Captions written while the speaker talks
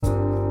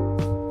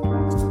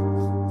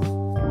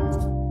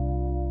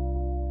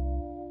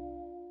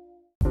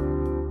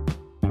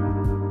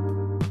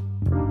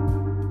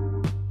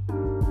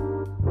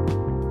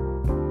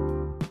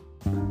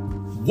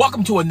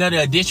Welcome to another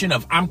edition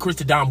of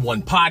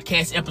ImChrisDaDon1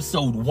 podcast,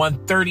 episode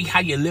 130.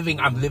 How you living?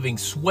 I'm living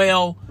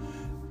swell.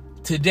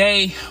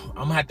 Today, I'm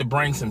going to have to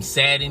bring some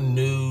saddening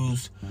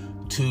news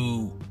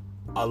to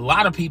a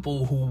lot of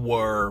people who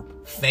were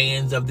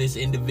fans of this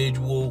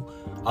individual,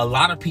 a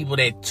lot of people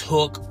that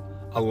took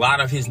a lot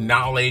of his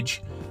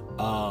knowledge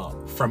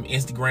from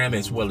Instagram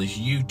as well as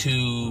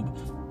YouTube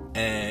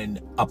and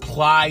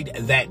applied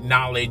that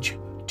knowledge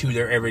to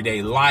their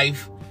everyday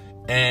life.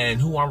 And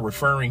who I'm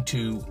referring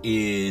to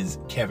is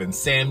Kevin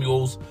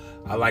Samuels.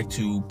 I like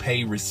to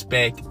pay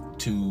respect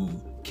to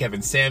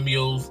Kevin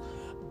Samuels.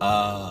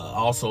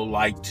 Also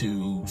like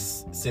to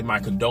send my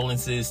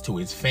condolences to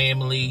his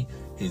family,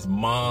 his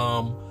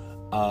mom.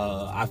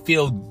 I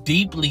feel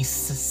deeply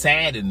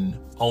saddened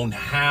on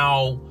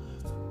how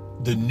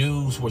the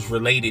news was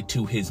related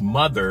to his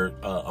mother.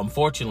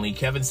 Unfortunately,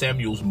 Kevin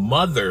Samuels'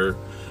 mother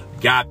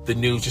got the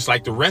news just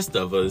like the rest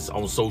of us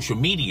on social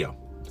media.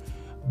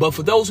 But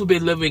for those who've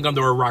been living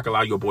under a rock,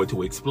 allow your boy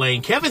to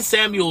explain. Kevin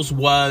Samuels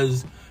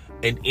was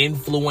an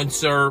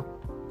influencer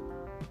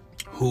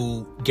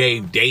who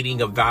gave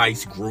dating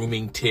advice,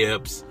 grooming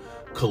tips,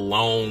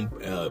 cologne,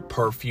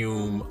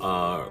 perfume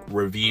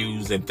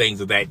reviews, and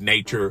things of that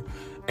nature.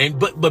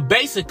 But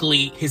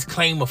basically, his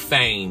claim of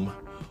fame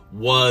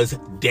was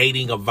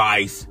dating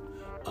advice,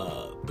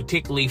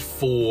 particularly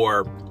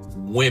for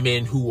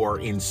women who are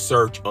in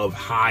search of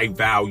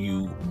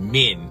high-value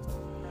men.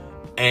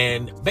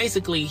 And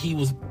basically, he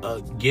was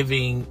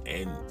giving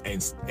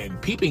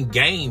and peeping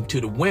game to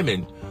the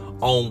women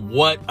on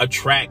what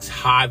attracts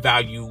high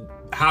value,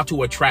 how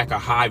to attract a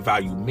high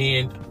value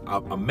man.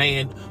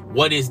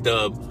 What is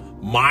the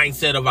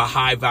mindset of a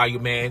high value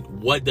man?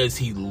 What does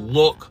he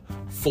look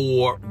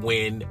for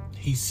when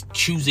he's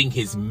choosing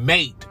his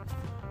mate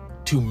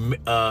to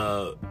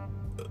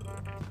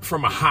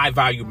from a high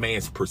value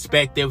man's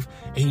perspective?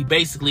 And he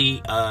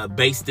basically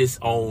based this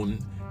on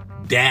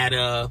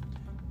data,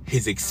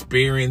 his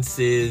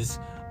experiences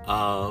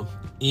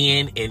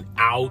in and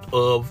out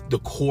of the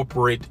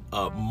corporate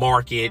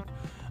market,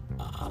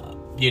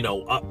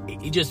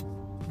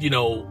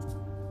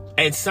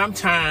 and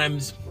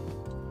sometimes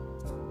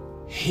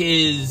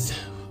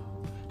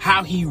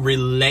how he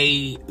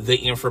relayed the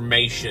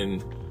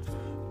information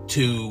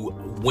to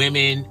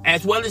women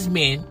as well as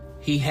men.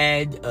 He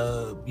had,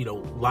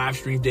 live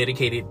streams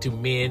dedicated to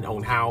men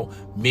on how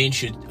men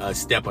should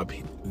step up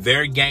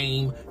their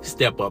game,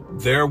 step up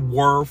their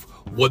worth,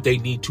 what they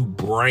need to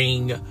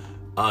bring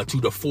to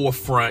the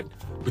forefront,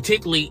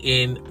 particularly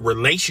in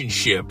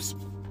relationships.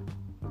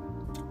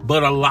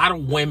 But a lot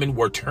of women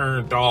were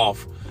turned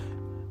off.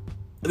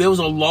 There was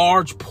a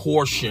large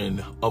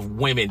portion of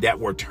women that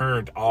were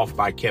turned off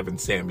by Kevin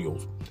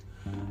Samuels.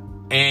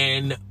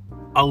 And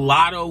a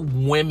lot of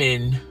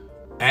women,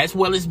 as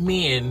well as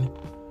men,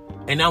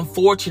 and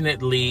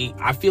unfortunately,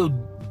 I feel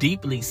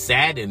deeply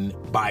saddened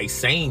by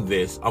saying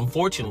this.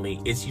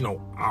 Unfortunately, it's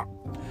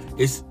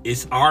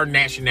our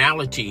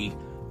nationality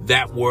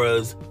that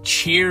was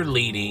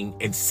cheerleading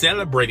and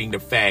celebrating the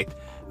fact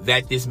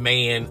that this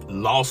man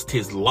lost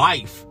his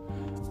life.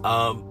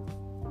 I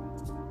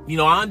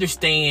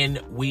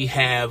understand we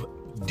have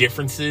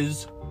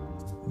differences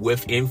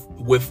with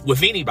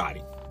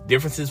anybody,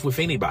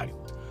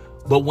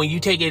 but when you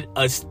take it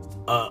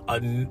a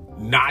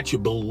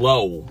notch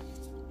below,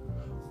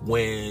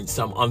 when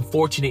some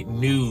unfortunate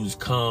news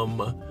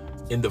come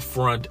in the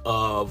front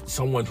of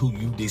someone who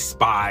you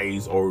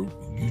despise or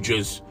you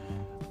just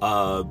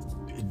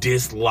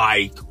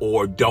dislike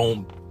or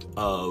don't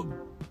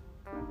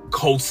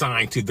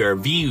co-sign to their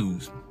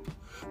views,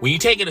 when you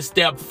take it a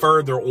step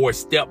further or a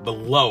step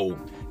below,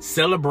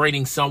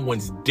 celebrating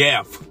someone's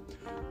death,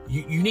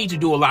 you need to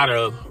do a lot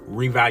of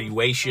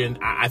reevaluation.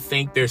 I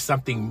think there's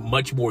something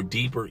much more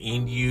deeper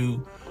in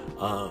you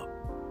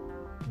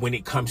when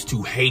it comes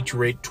to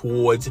hatred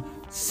towards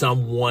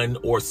someone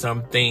or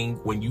something,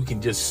 when you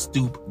can just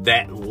stoop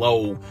that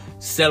low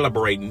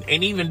celebrating.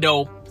 And even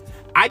though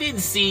I didn't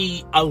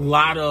see a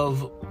lot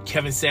of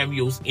Kevin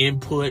Samuels'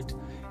 input,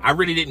 I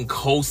really didn't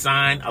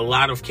co-sign a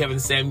lot of Kevin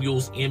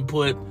Samuels'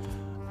 input,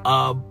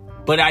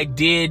 but I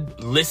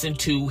did listen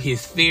to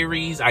his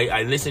theories.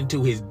 I listened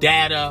to his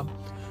data.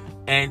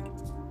 And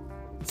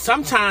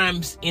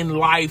sometimes in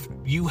life,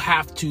 you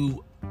have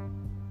to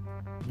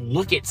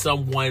look at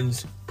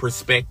someone's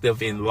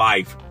perspective in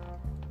life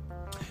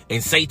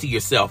and say to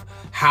yourself,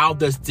 how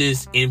does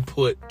this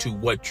input to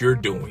what you're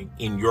doing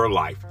in your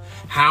life?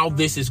 How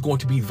this is going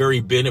to be very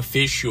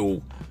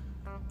beneficial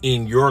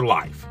in your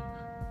life?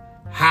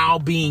 How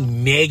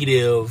being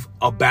negative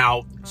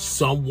about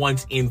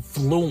someone's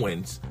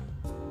influence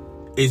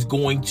is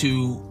going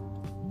to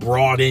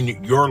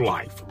broaden your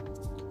life?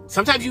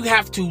 Sometimes you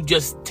have to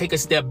just take a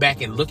step back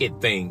and look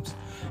at things.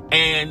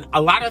 And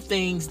a lot of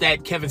things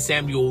that Kevin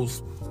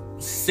Samuels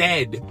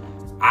said,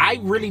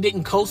 I really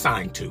didn't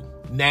co-sign to.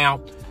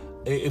 Now,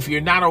 if you're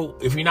not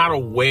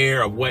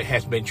aware of what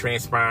has been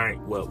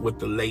transpiring with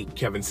the late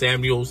Kevin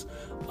Samuels,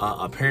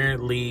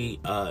 apparently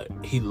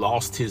he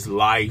lost his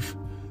life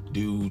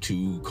due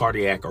to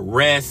cardiac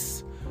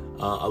arrest.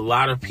 A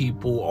lot of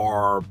people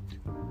are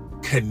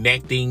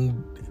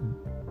connecting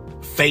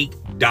fake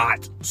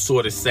dots,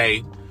 sort of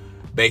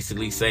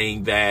basically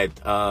saying that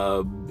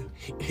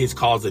his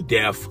cause of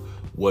death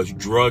was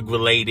drug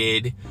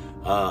related.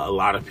 A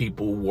lot of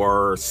people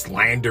were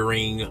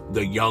slandering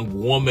the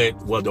young woman,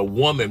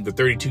 the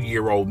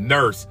 32-year-old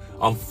nurse,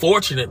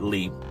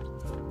 unfortunately,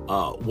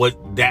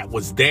 that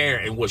was there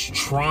and was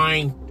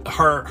trying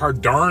her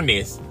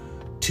darnest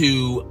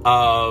to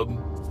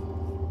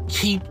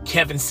keep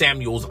Kevin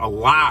Samuels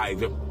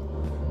alive,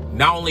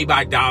 not only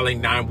by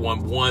dialing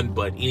 911,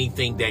 but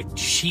anything that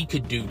she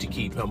could do to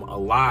keep him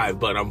alive.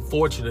 But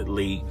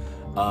unfortunately,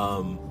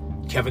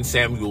 Kevin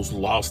Samuels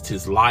lost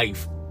his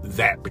life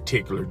that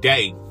particular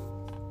day.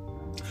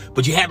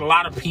 But you had a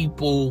lot of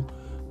people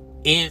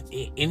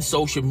in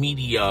social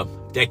media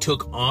that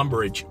took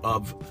umbrage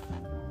of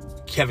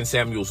Kevin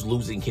Samuels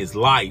losing his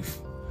life.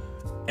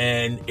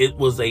 And it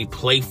was a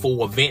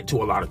playful event to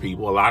a lot of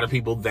people. A lot of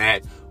people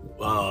that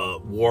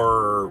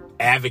were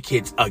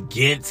advocates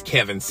against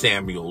Kevin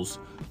Samuels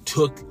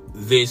took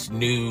this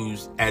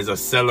news as a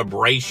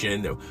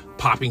celebration,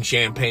 popping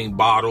champagne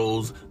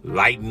bottles,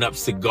 lighting up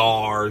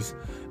cigars.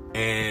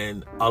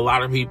 And a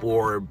lot of people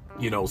were,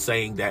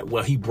 saying that,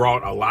 well, he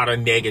brought a lot of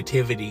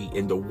negativity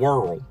in the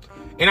world.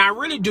 And I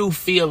really do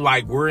feel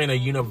like we're in a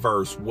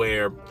universe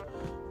where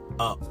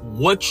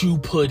what you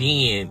put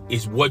in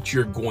is what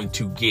you're going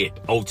to get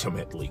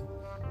ultimately.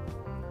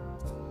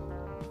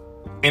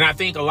 And I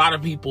think a lot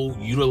of people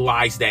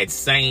utilize that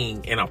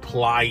saying and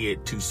apply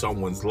it to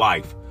someone's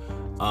life.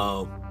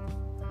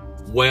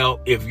 Well,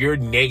 if you're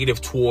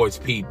negative towards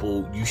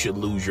people, you should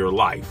lose your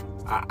life.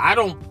 I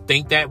don't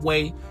think that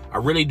way. I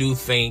really do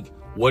think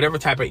whatever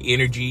type of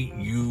energy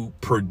you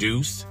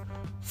produce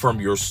from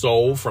your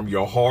soul, from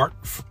your heart,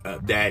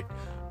 that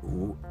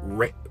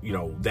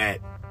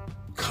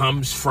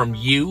comes from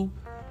you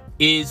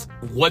is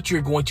what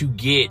you're going to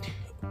get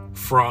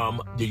from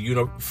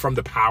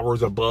the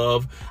powers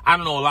above. I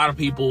don't know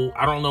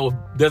if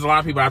there's a lot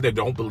of people out there that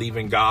don't believe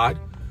in God,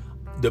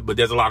 but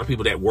there's a lot of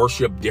people that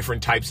worship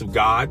different types of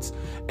gods.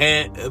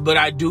 But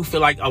I do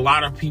feel like a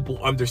lot of people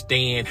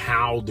understand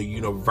how the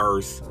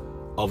universe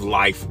of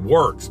life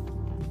works.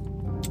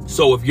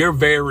 So if you're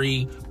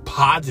very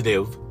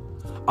positive,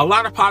 a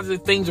lot of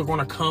positive things are going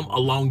to come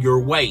along your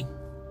way.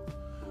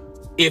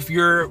 If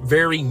you're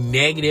very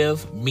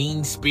negative,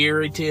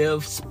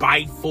 mean-spirited,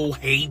 spiteful,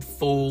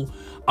 hateful,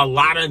 a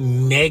lot of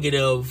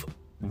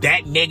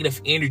that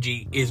negative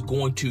energy is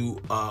going to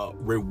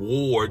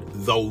reward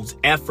those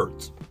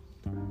efforts.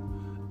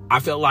 I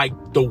felt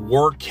like the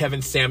work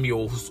Kevin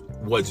Samuels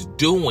was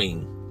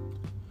doing,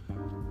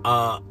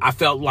 I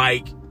felt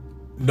like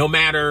no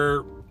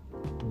matter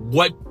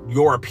what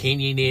your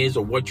opinion is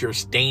or what your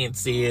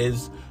stance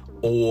is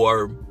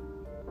or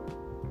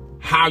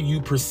how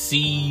you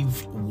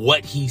perceive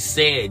what he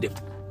said,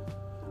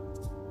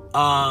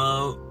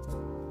 at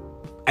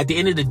the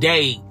end of the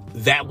day,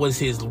 that was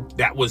his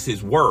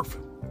worth.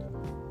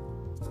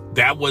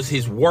 That was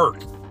his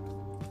work.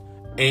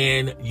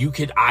 And you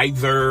could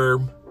either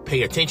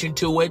pay attention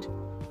to it,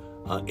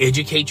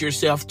 educate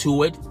yourself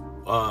to it,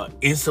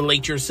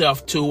 insulate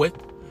yourself to it,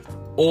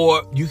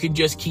 or you can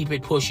just keep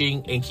it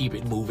pushing and keep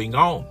it moving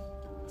on.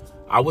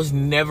 I was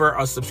never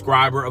a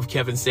subscriber of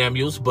Kevin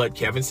Samuels, but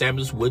Kevin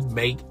Samuels would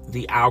make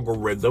the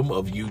algorithm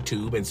of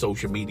YouTube and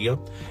social media,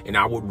 and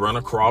I would run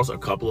across a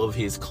couple of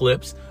his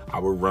clips. I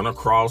would run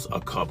across a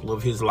couple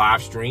of his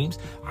live streams.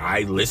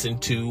 I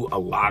listened to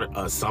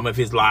some of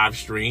his live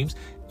streams,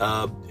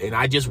 and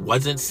I just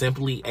wasn't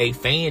simply a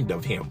fan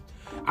of him.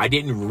 I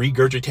didn't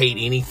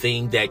regurgitate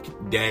anything that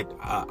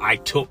I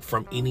took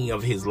from any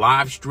of his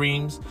live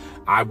streams.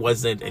 I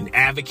wasn't an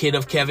advocate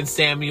of Kevin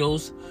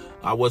Samuels.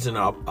 I wasn't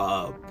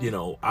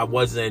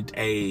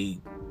a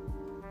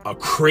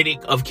critic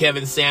of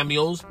Kevin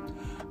Samuels.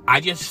 I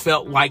just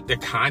felt like the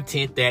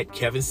content that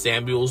Kevin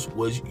Samuels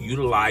was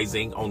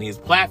utilizing on his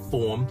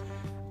platform,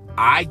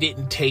 I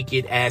didn't take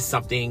it as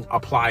something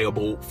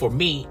applicable for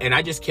me, and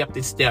I just kept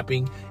it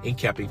stepping and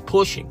kept it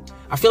pushing.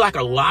 I feel like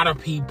a lot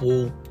of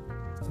people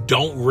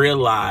don't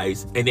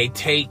realize, and they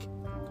take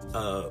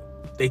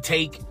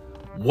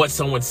what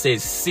someone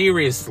says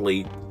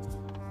seriously,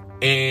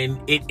 and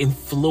it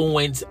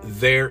influences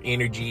their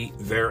energy,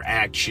 their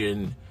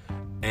action,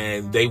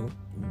 and they,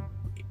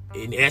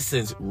 in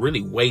essence,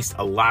 really waste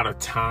a lot of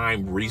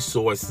time,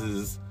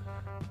 resources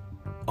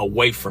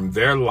away from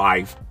their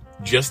life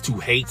just to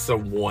hate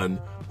someone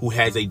who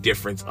has a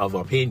difference of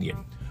opinion,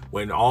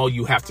 when all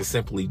you have to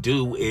simply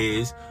do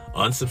is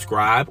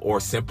unsubscribe or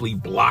simply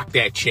block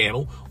that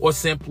channel, or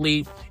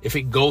simply, if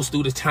it goes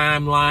through the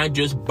timeline,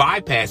 just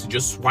bypass it,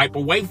 just swipe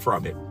away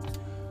from it.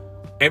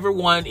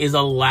 Everyone is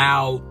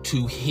allowed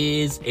to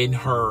his and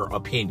her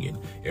opinion.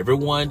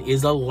 Everyone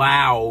is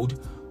allowed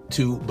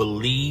to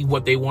believe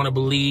what they want to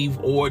believe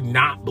or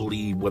not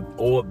believe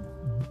or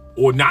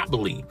not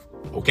believe.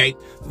 Okay?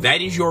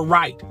 That is your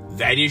right.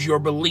 That is your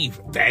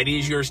belief. That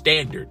is your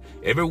standard.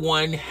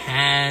 Everyone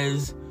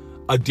has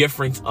a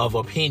difference of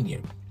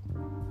opinion.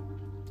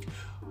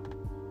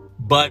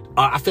 But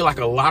I feel like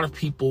a lot of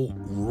people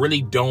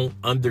really don't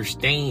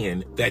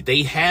understand that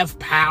they have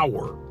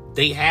power.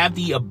 They have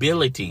the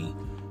ability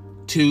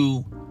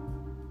to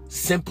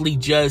simply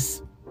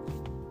just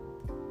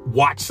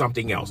watch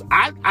something else.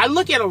 I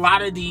look at a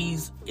lot of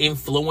these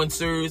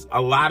influencers,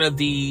 a lot of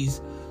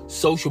these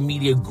social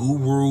media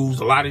gurus,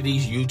 a lot of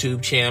these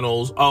YouTube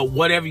channels,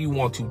 whatever you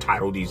want to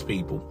title these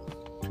people,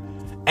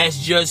 as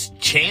just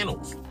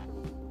channels.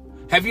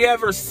 Have you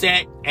ever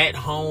sat at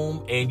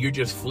home and you're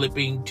just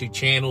flipping to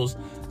channels,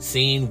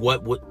 seeing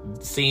what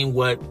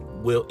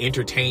will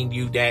entertain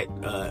you that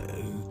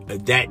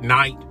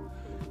night?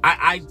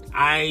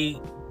 I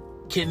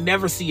can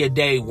never see a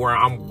day where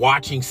I'm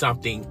watching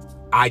something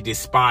I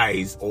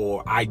despise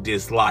or I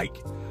dislike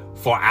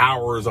for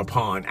hours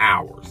upon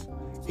hours.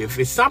 If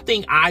it's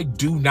something I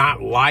do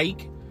not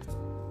like,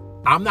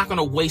 I'm not going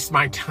to waste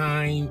my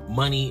time,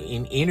 money,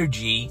 and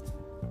energy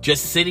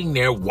just sitting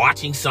there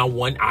watching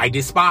someone I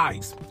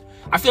despise.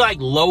 I feel like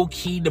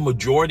low-key the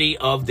majority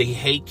of the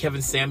hate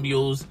Kevin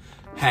Samuels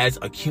has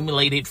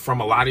accumulated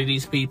from a lot of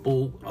these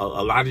people,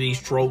 a lot of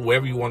these trolls,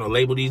 wherever you want to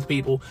label these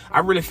people. I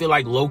really feel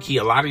like low-key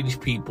a lot of these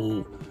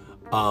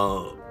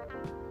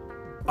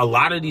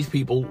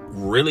people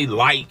really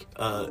like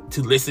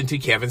to listen to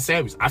Kevin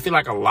Samuels. I feel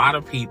like a lot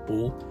of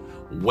people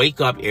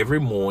wake up every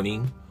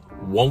morning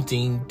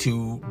wanting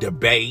to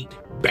debate,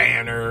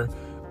 banter,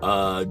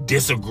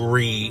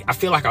 disagree. I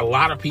feel like a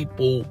lot of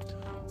people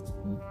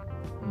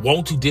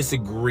want to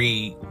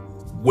disagree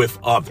with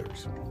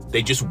others.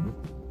 They just,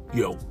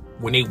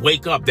 when they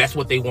wake up, that's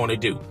what they want to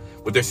do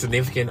with their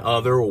significant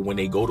other, or when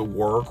they go to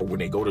work, or when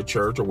they go to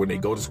church, or when they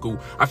go to school.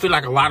 I feel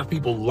like a lot of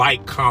people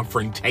like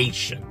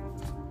confrontation.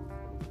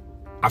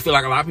 I feel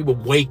like a lot of people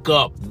wake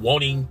up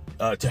wanting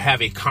to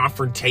have a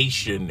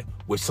confrontation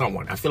with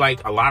someone. I feel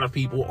like a lot of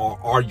people are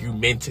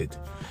argumentative.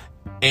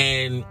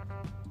 And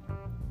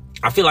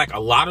I feel like a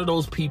lot of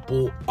those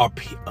people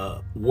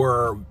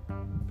were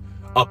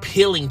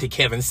appealing to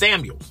Kevin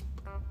Samuels.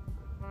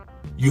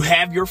 You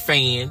have your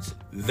fans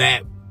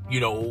that,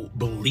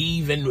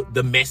 believe in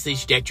the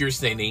message that you're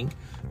sending,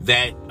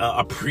 that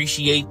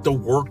appreciate the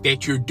work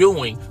that you're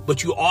doing,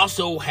 but you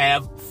also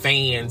have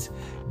fans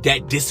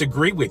that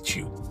disagree with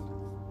you,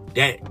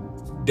 that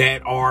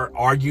are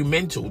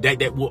argumental,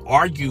 that will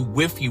argue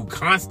with you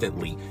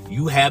constantly.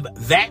 You have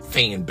that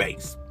fan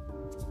base.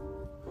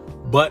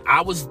 But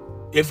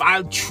if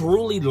I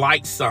truly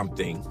liked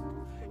something,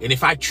 and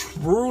if I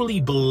truly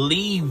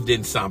believed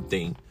in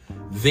something,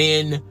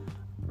 then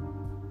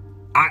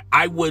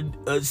I would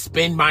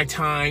spend my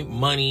time,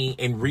 money,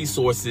 and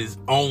resources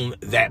on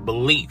that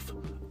belief,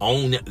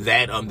 on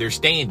that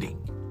understanding.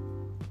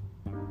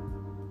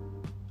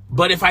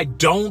 But if I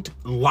don't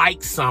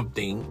like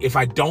something, if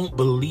I don't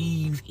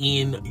believe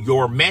in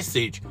your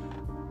message,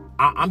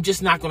 I'm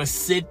just not going to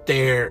sit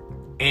there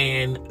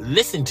and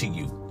listen to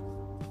you.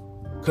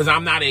 Because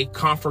I'm not a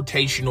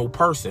confrontational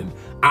person.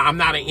 I'm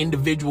not an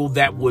individual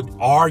that would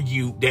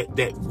argue,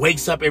 that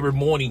wakes up every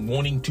morning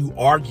wanting to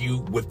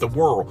argue with the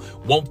world,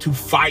 want to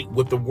fight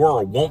with the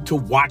world, want to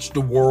watch the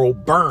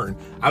world burn.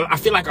 I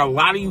feel like a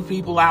lot of you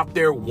people out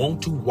there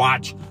want to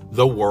watch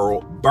the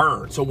world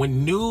burn. So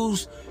when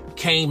news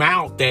came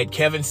out that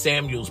Kevin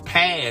Samuels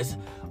passed,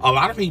 a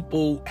lot of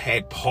people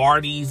had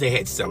parties, they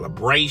had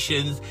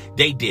celebrations,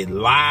 they did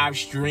live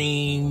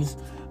streams,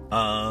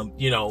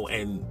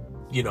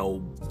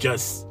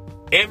 just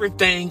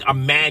everything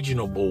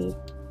imaginable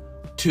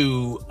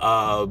to,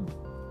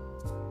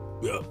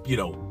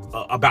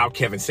 about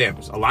Kevin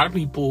Samuels. A lot of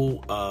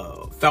people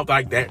felt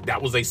like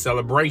that was a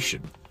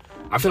celebration.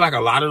 I feel like a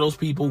lot of those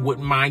people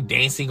wouldn't mind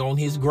dancing on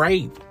his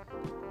grave.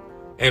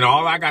 And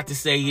all I got to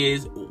say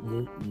is,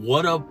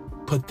 what a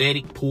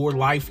pathetic, poor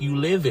life you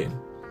live in,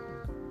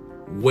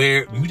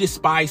 where you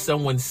despise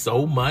someone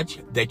so much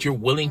that you're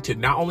willing to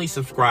not only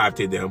subscribe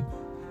to them,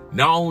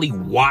 not only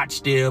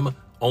watch them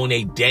on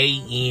a day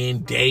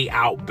in, day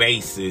out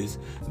basis,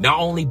 not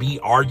only be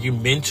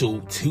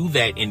argumental to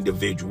that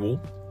individual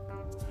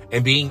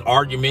and being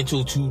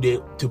argumental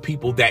to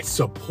people that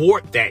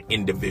support that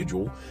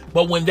individual,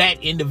 but when that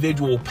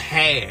individual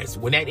passed,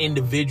 when that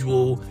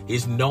individual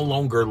is no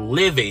longer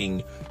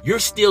living, you're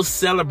still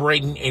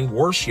celebrating and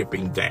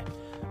worshiping that.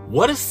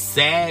 What a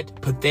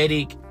sad,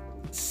 pathetic,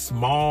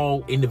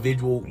 small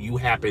individual you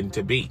happen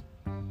to be.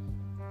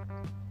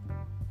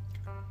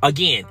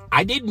 Again,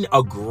 I didn't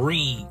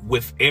agree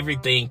with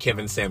everything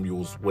Kevin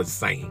Samuels was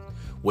saying,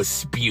 was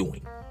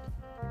spewing.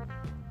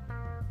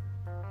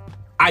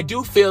 I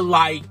do feel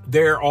like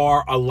there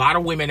are a lot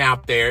of women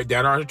out there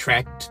that are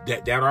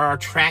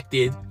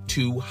attracted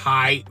to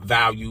high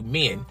value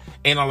men.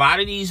 And a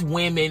lot of these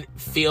women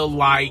feel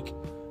like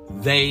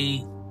they're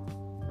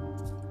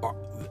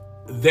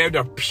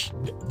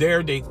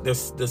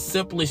the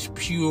simplest,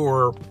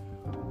 pure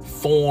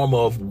form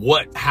of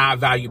what high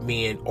value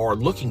men are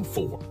looking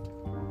for.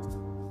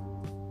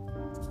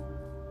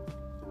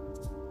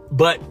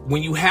 But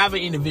when you have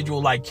an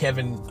individual like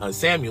Kevin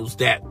Samuels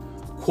that,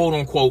 quote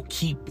unquote,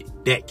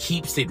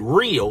 keeps it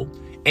real,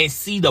 and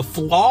see the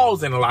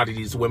flaws in a lot of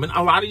these women.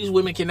 A lot of these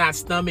women cannot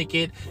stomach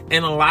it,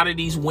 and a lot of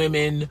these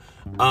women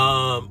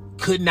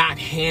could not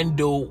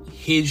handle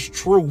his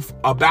truth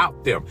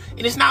about them.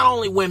 And it's not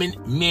only women,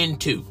 men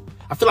too.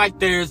 I feel like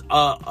there's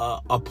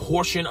a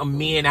portion of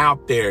men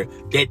out there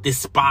that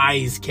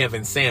despise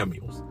Kevin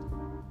Samuels.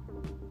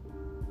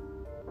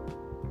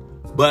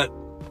 But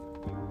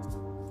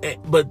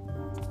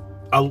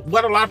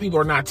what a lot of people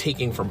are not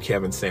taking from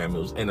Kevin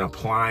Samuels and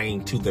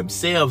applying to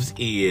themselves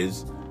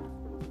is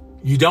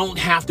you don't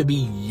have to be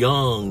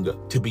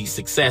young to be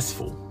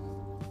successful.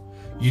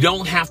 You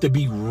don't have to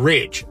be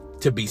rich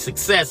to be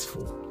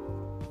successful.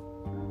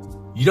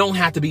 You don't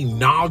have to be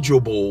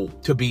knowledgeable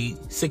to be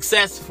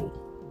successful,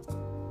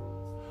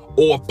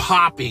 or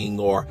popping,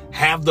 or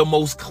have the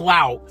most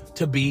clout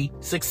to be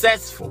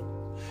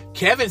successful.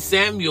 Kevin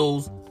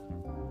Samuels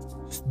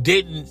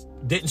didn't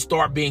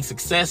start being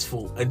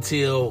successful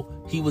until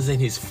he was in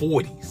his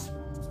 40s.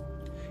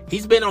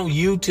 He's been on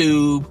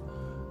YouTube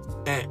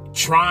and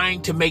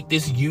trying to make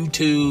this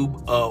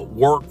YouTube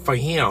work for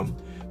him,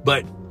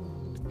 but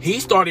he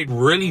started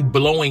really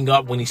blowing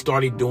up when he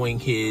started doing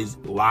his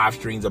live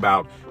streams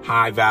about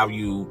high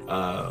value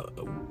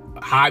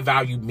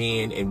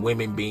men and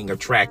women being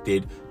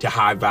attracted to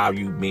high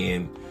value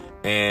men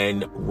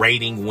and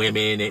rating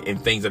women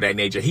and things of that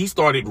nature. He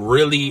started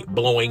really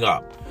blowing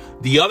up.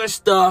 The other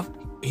stuff,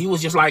 he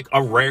was just like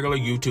a regular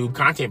YouTube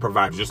content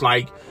provider, just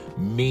like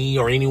me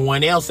or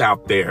anyone else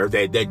out there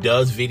that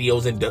does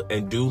videos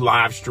and do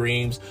live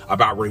streams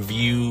about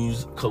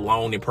reviews,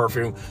 cologne and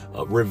perfume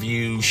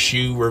reviews,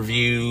 shoe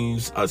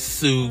reviews,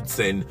 suits,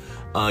 and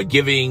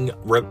giving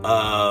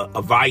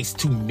advice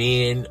to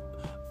men.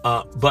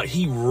 But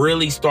he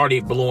really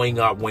started blowing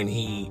up when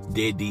he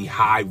did the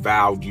high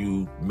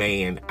value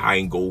man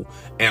angle,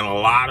 and a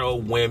lot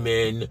of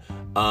women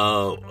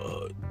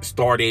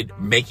started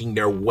making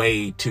their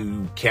way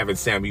to Kevin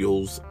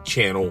Samuels'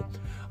 channel.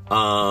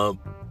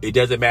 It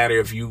doesn't matter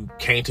if you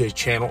came to his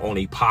channel on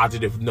a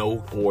positive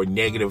note or a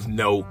negative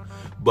note,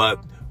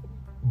 but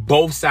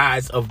both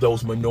sides of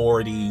those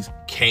minorities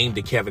came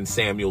to Kevin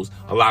Samuels.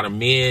 A lot of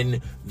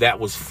men that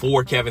was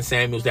for Kevin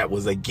Samuels, that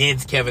was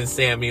against Kevin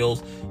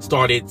Samuels,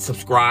 started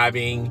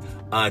subscribing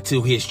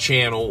to his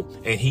channel,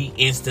 and he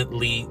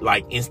instantly,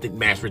 like instant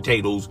mashed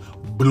potatoes,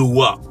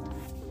 blew up.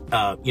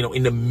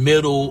 In the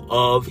middle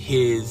of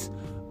his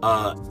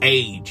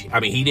age. I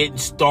mean, he didn't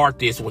start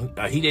this when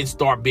he didn't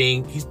start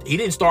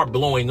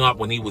blowing up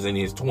when he was in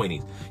his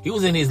 20s. He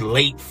was in his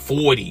late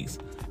 40s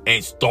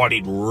and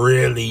started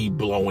really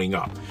blowing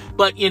up.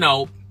 But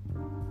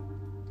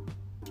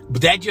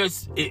but that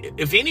just,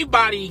 if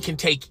anybody can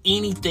take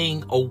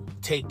anything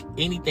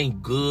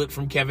good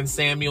from Kevin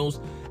Samuels,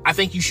 I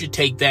think you should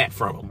take that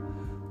from him.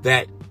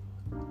 That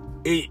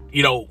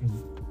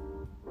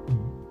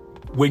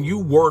when you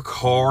work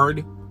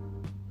hard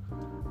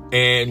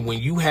and when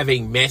you have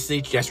a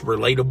message that's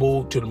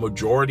relatable to the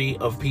majority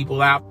of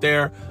people out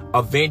there,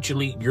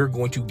 eventually you're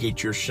going to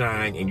get your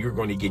shine and you're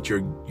going to get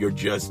your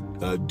just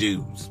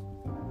dues.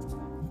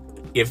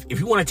 If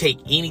you want to take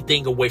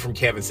anything away from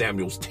Kevin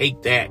Samuels,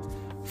 take that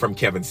from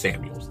Kevin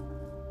Samuels.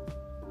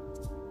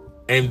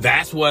 And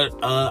that's what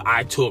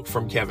I took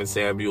from Kevin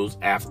Samuels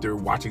after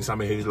watching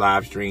some of his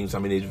live streams,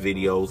 some of his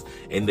videos,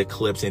 and the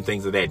clips and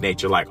things of that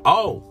nature. Like,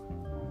 oh,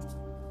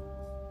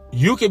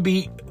 you could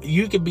be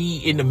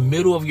in the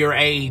middle of your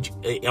age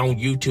on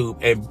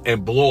YouTube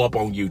and blow up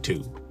on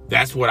YouTube.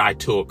 That's what I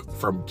took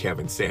from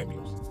Kevin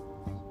Samuels.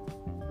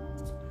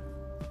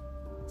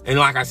 And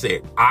like I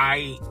said,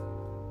 I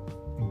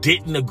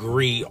didn't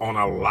agree on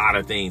a lot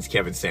of things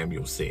Kevin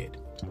Samuels said.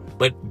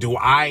 But do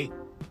I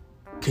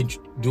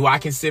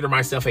consider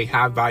myself a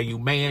high value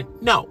man?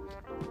 No.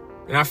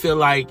 And I feel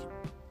like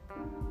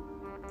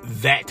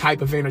that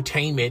type of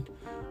entertainment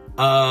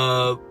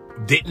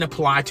didn't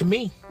apply to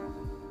me.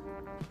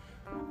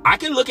 I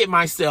can look at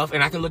myself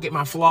and I can look at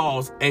my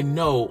flaws and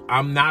know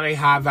I'm not a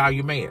high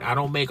value man. I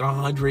don't make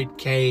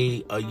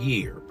 $100K a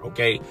year.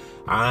 Okay.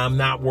 I'm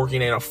not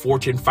working at a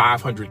Fortune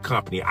 500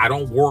 company. I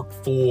don't work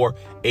for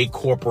a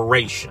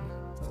corporation.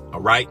 All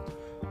right.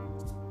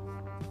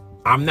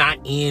 I'm not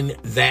in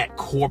that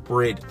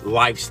corporate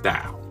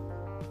lifestyle.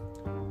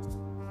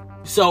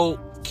 So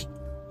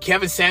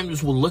Kevin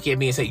Samuels will look at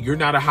me and say, you're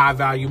not a high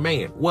value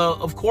man.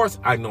 Well, of course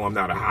I know I'm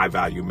not a high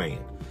value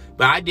man,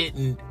 but I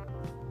didn't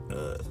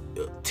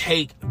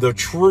take the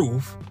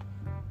truth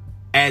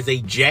as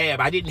a jab.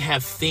 I didn't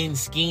have thin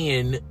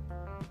skin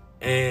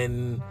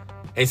and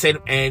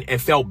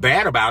felt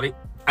bad about it.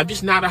 I'm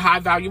just not a high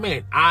value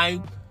man.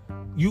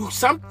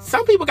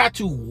 Some people got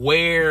to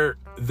wear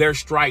their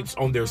stripes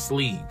on their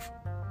sleeve.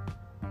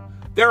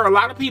 There are a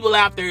lot of people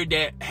out there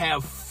that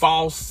have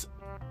false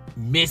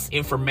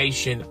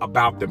misinformation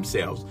about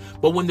themselves.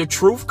 But when the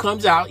truth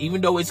comes out,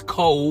 even though it's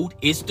cold,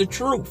 it's the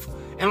truth.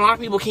 And a lot of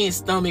people can't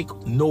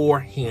stomach nor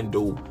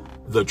handle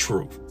the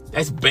truth.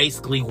 That's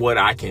basically what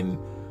I can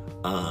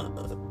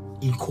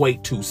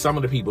equate to some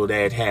of the people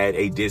that had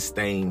a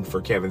disdain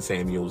for Kevin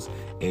Samuels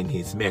and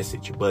his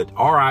message. But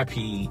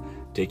RIP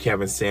to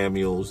Kevin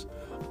Samuels.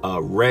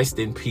 Rest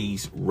in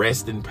peace,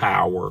 rest in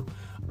power.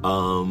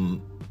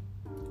 And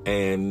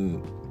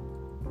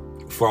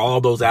for all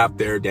those out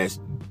there that's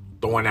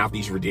throwing out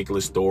these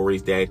ridiculous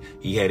stories that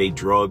he had a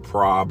drug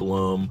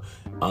problem,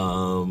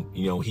 a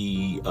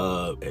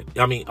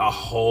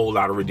whole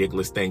lot of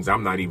ridiculous things.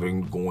 I'm not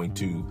even going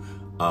to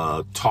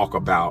talk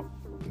about.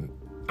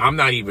 I'm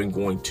not even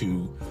going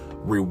to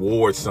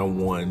reward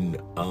someone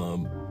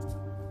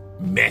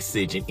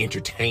message and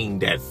entertain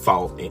that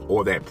thought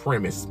or that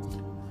premise.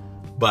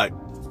 But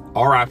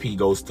RIP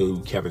goes to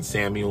Kevin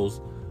Samuels,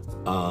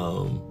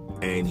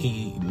 and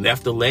he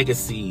left a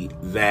legacy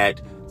that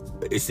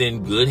it's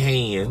in good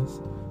hands.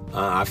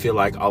 I feel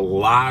like a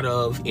lot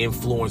of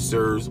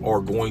influencers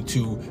are going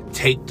to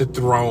take the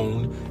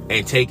throne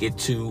and take it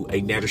to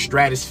another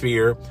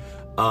stratosphere,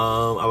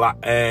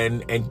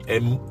 and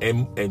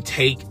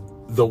take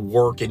the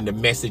work and the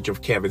message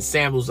of Kevin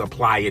Samuels,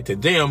 apply it to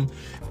them,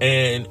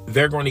 and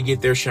they're going to get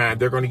their shine.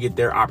 They're going to get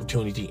their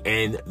opportunity,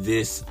 and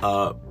this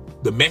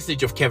the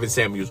message of Kevin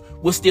Samuels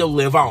will still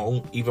live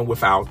on even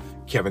without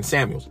Kevin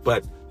Samuels.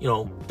 But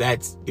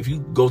that's, if you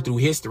go through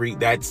history,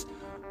 that's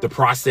the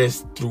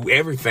process through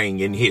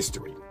everything in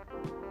history.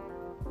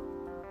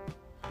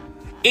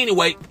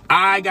 Anyway,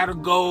 I gotta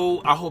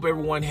go. I hope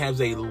everyone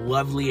has a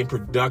lovely and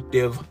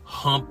productive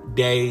hump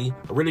day.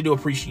 I really do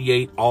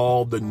appreciate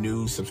all the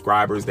new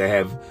subscribers that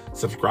have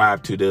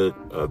subscribed to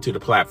the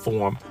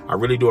platform. I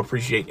really do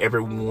appreciate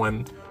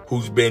everyone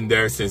who's been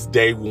there since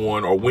day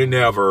one or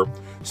whenever,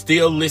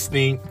 still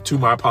listening to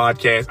my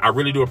podcast. I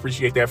really do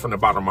appreciate that from the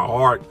bottom of my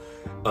heart.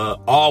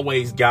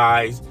 Always,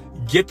 guys,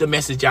 get the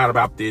message out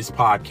about this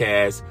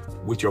podcast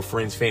with your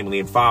friends, family,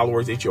 and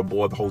followers. It's your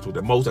boy, the host with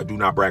the most. I do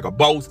not brag or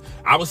boast.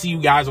 I will see you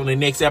guys on the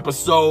next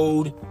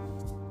episode.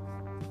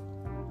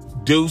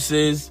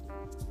 Deuces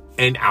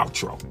and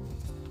outro.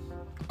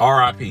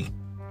 RIP.